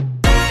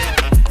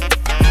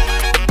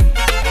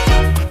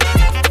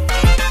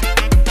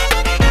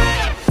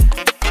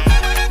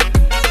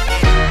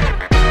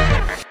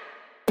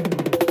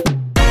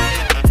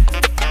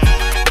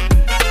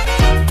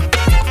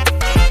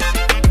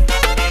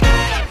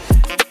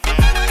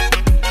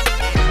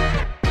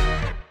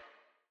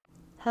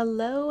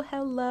Hello,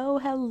 hello,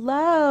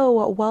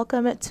 hello.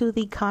 Welcome to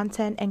the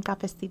Content and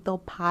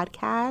Cafecito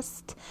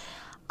podcast.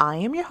 I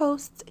am your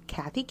host,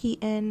 Kathy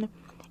Keaton,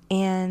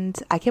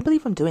 and I can't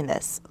believe I'm doing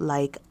this.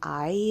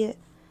 I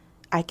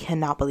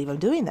cannot believe I'm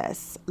doing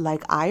this.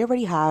 I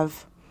already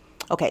have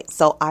a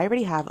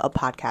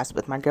podcast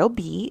with my girl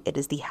B. It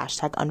is the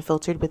hashtag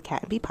Unfiltered with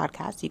Kat and B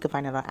podcast. You can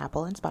find it on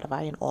Apple and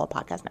Spotify and all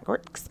podcast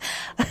networks.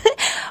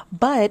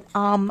 But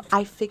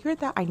I figured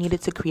that I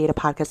needed to create a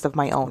podcast of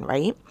my own,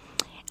 right?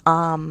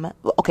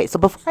 Okay, so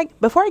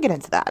before I get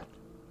into that,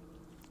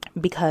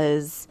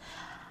 because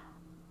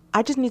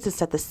I just need to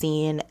set the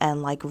scene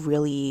and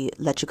really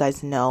let you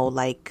guys know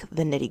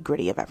the nitty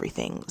gritty of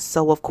everything.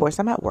 So of course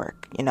I'm at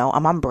work,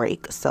 I'm on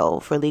break. So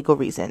for legal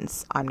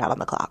reasons, I'm not on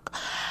the clock,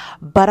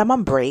 but I'm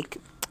on break,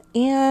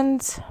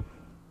 and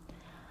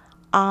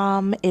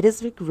it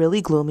is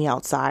really gloomy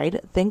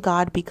outside. Thank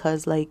God,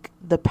 because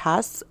the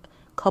past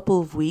couple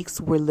of weeks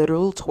were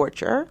literal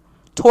torture.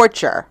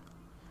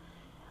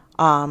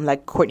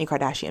 Like Kourtney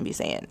Kardashian be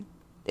saying.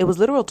 It was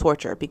literal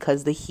torture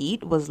because the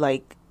heat was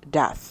like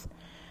death.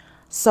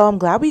 So I'm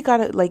glad we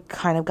got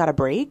a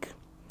break.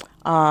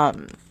 I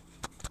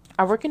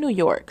work in New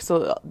York.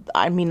 So,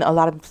 a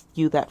lot of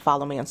you that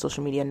follow me on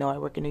social media know I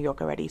work in New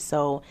York already.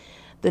 So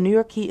the New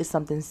York heat is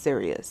something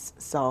serious.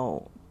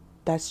 So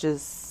that's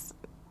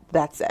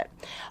it.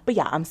 But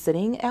yeah, I'm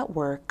sitting at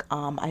work.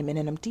 I'm in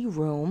an empty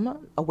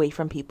room away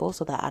from people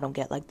so that I don't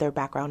get their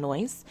background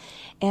noise.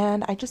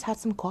 And I just had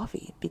some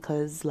coffee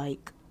because I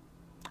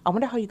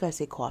wonder how you guys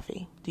say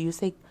coffee. Do you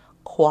say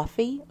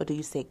coffee or do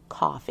you say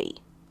coffee?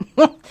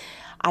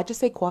 I just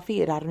say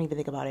coffee and I don't even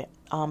think about it.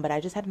 But I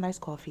just had a nice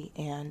coffee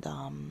and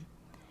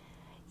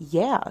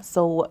yeah,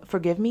 so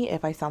forgive me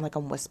if I sound like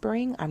I'm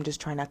whispering. I'm just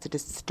trying not to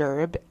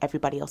disturb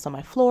everybody else on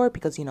my floor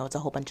because it's a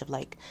whole bunch of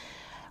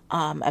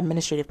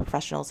administrative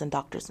professionals and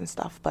doctors and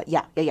stuff. But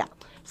yeah.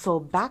 So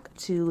back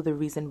to the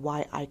reason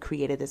why I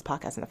created this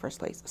podcast in the first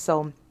place.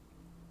 So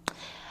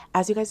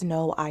as you guys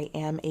know, I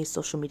am a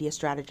social media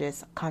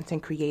strategist,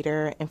 content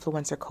creator,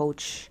 influencer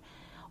coach,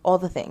 all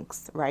the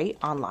things, right?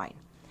 Online.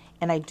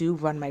 And I do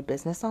run my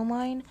business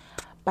online,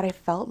 but I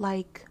felt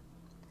like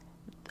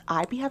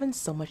I be having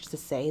so much to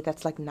say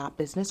that's not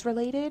business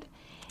related.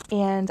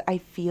 And I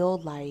feel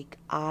like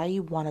I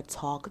want to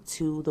talk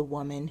to the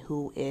woman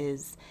who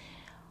is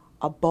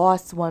a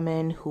boss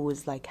woman, who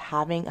is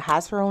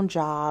has her own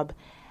job,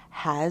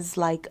 has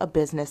a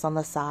business on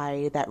the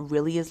side that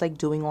really is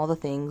doing all the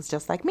things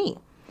just like me.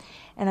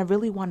 And I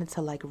really wanted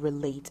to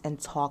relate and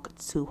talk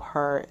to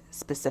her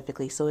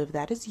specifically. So if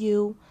that is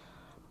you,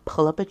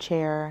 pull up a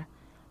chair,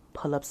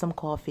 pull up some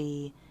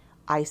coffee,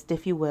 iced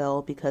if you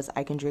will, because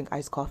I can drink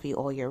iced coffee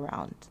all year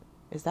round.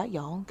 Is that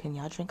y'all? Can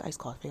y'all drink iced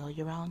coffee all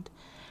year round?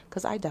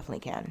 Because I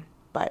definitely can.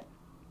 But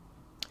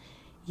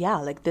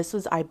yeah,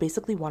 I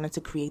basically wanted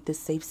to create this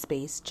safe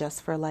space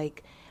just for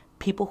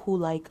people who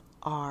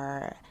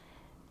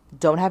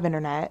don't have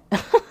internet.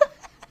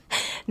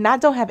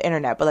 Not don't have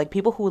internet, but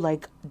people who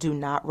do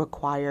not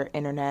require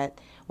internet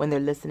when they're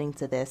listening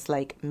to this.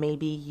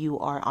 Maybe you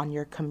are on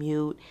your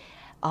commute,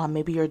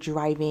 maybe you're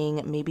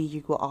driving, maybe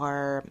you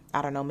are,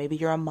 I don't know, maybe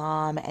you're a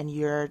mom and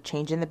you're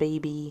changing the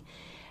baby,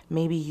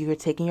 maybe you're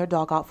taking your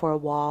dog out for a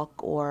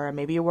walk, or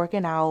maybe you're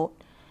working out.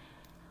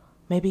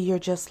 Maybe you're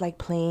just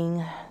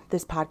playing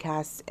this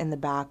podcast in the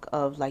back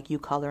of you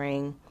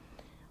coloring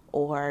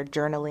or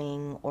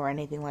journaling or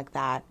anything like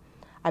that.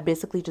 I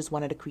basically just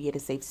wanted to create a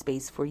safe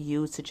space for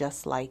you to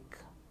just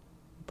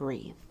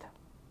breathe.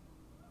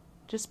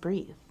 Just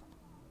breathe.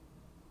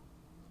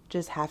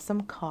 Just have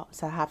some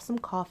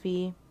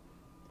coffee.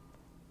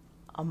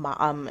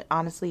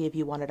 Honestly, if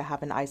you wanted to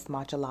have an iced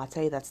matcha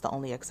latte, that's the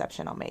only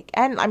exception I'll make.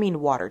 And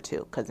water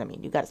too, because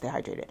you gotta stay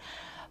hydrated.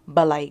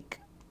 But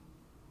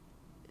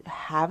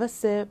have a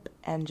sip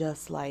and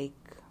just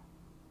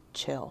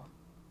chill.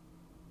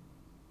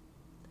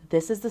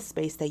 This is the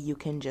space that you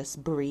can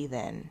just breathe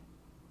in,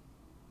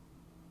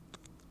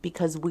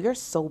 because we are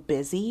so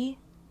busy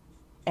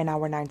in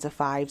our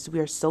 9-to-5s. We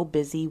are so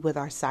busy with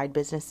our side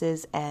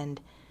businesses, and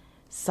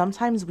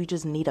sometimes we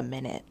just need a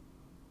minute,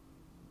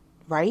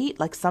 right?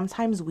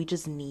 Sometimes we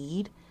just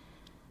need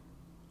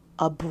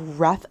a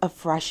breath of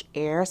fresh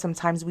air.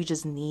 Sometimes we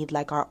just need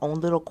our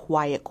own little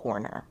quiet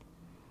corner.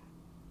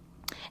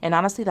 And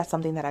honestly, that's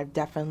something that I've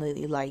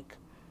definitely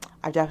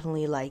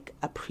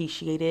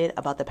appreciated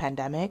about the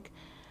pandemic,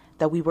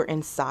 that we were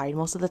inside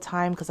most of the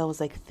time, because I was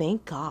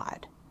thank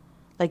God.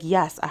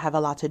 Yes, I have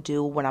a lot to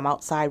do when I'm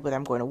outside, whether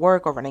I'm going to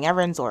work or running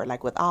errands or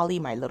with Ollie,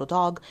 my little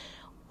dog,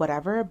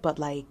 whatever. But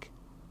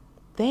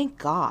thank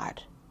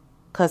God,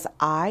 because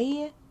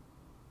I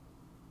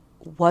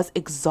was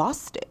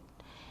exhausted.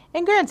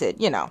 And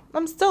granted,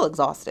 I'm still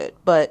exhausted,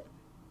 but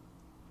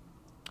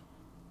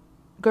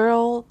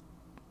girl,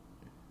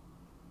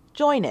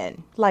 join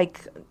in.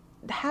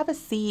 Have a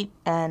seat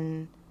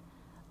and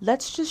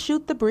let's just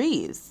shoot the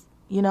breeze.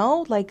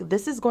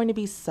 This is going to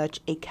be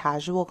such a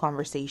casual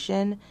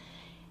conversation,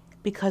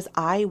 because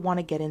I want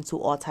to get into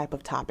all type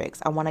of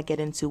topics. I want to get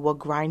into what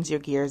grinds your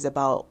gears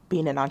about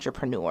being an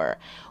entrepreneur,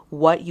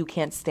 what you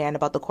can't stand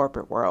about the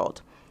corporate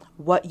world,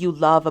 what you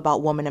love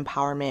about woman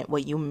empowerment,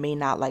 what you may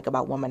not like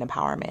about woman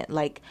empowerment.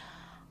 Like,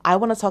 I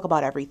want to talk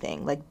about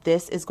everything. Like,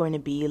 this is going to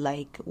be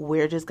like,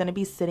 we're just going to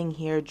be sitting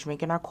here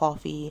drinking our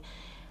coffee,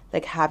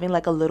 like having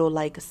like a little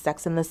like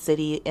Sex in the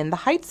City in the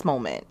Heights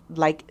moment,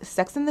 like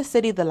Sex in the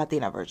City, the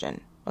Latina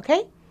version.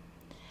 Okay.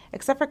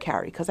 Except for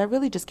Carrie, because I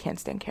really just can't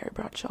stand Carrie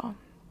Bradshaw.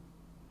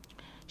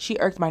 She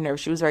irked my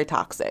nerves. She was very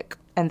toxic,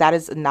 and that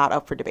is not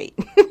up for debate.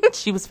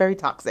 She was very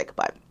toxic,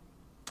 but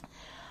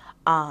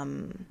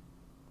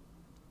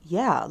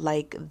yeah,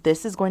 like,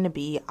 this is going to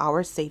be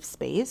our safe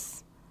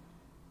space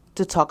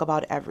to talk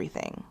about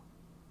everything.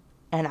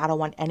 And I don't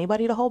want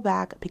anybody to hold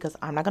back, because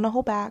I'm not going to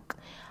hold back.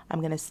 I'm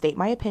going to state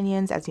my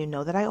opinions, as you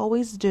know that I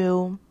always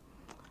do.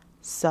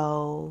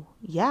 So,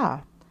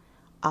 yeah.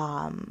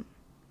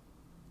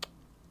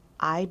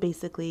 I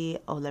basically,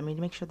 let me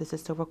make sure this is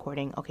still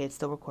recording. Okay, it's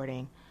still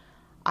recording.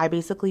 I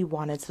basically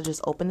wanted to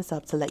just open this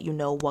up to let you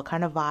know what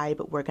kind of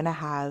vibe we're going to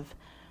have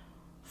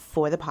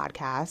for the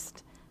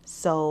podcast.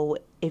 So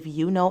if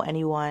you know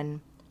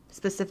anyone,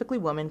 specifically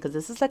women, because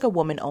this is like a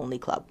woman only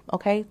club,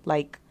 okay?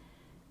 Like,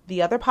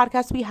 the other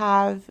podcasts we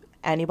have,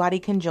 anybody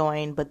can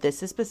join, but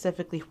this is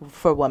specifically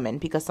for women,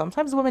 because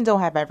sometimes women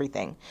don't have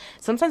everything.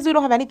 Sometimes we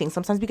don't have anything.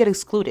 Sometimes we get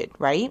excluded,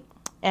 right?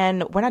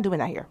 And we're not doing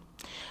that here.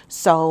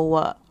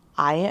 So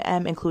I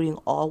am including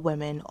all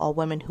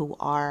women who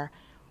are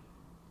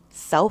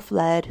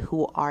self-led,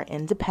 who are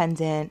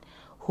independent,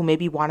 who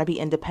maybe want to be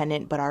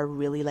independent but are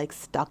really like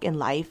stuck in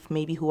life,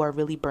 maybe who are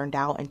really burned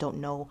out and don't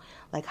know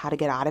like how to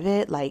get out of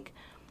it. Like,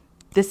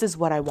 this is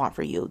what I want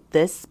for you.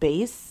 This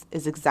space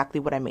is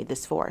exactly what I made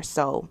this for.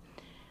 So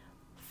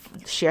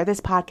share this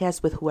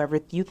podcast with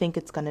whoever you think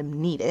it's going to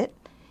need it.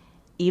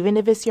 Even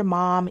if it's your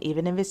mom,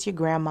 even if it's your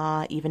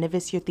grandma, even if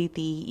it's your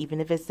titi,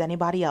 even if it's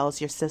anybody else,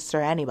 your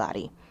sister,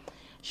 anybody.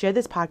 Share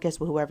this podcast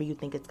with whoever you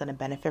think it's going to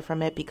benefit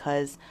from it,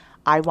 because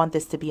I want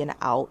this to be an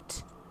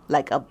out,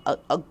 like a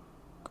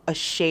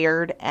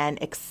shared and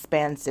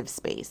expansive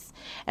space.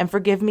 And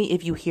forgive me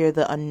if you hear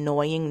the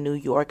annoying New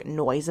York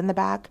noise in the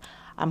back.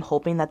 I'm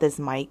hoping that this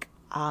mic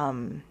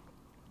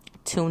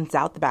tunes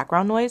out the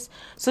background noise.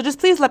 So just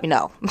please let me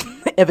know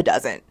if it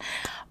doesn't.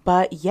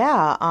 But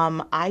yeah,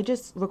 I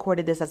just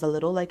recorded this as a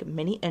little like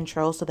mini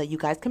intro so that you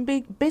guys can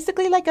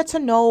basically like get to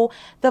know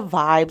the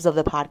vibes of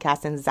the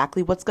podcast and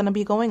exactly what's going to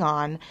be going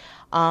on.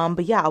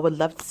 But yeah, I would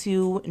love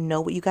to know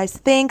what you guys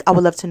think. I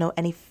would love to know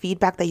any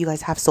feedback that you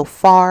guys have so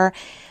far.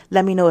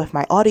 Let me know if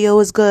my audio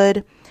is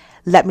good.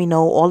 Let me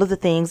know all of the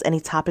things, any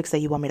topics that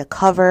you want me to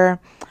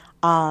cover.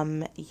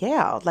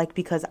 Yeah, like,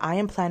 because I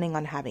am planning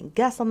on having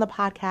guests on the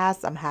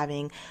podcast. I'm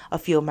having a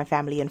few of my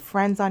family and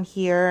friends on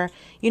here,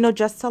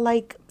 just to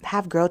like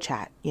have girl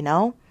chat,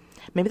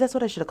 maybe that's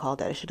what I should have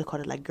called it. I should have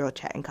called it like girl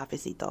chat and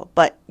Cafecito,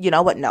 but you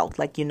know what? No,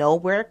 like,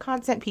 we're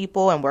content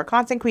people and we're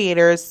content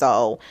creators.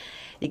 So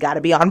you got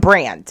to be on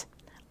brand.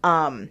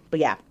 But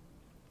yeah,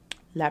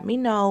 let me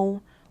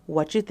know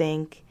what you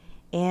think.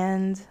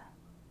 And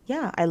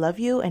yeah, I love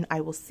you, and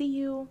I will see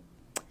you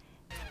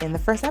in the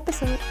first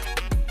episode.